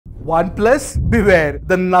OnePlus, beware.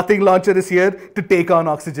 The Nothing launcher is here to take on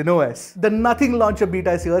Oxygen OS. The Nothing launcher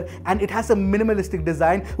beta is here and it has a minimalistic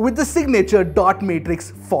design with the signature dot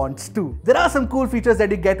matrix fonts too. There are some cool features that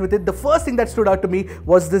you get with it. The first thing that stood out to me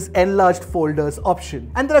was this enlarged folders option.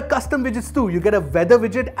 And there are custom widgets too. You get a weather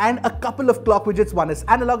widget and a couple of clock widgets. One is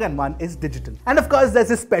analog and one is digital. And of course, there's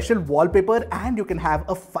this special wallpaper and you can have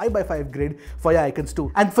a 5x5 grid for your icons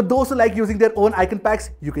too. And for those who like using their own icon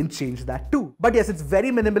packs, you can change that too. But yes, it's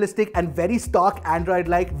very minimalistic and very stock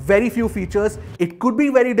Android-like, very few features. It could be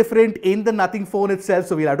very different in the Nothing phone itself,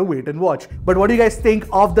 so we'll have to wait and watch. But what do you guys think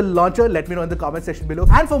of the launcher? Let me know in the comment section below.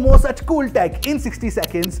 And for more such cool tech in 60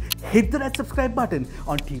 seconds, hit the red subscribe button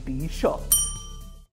on TTE Shorts.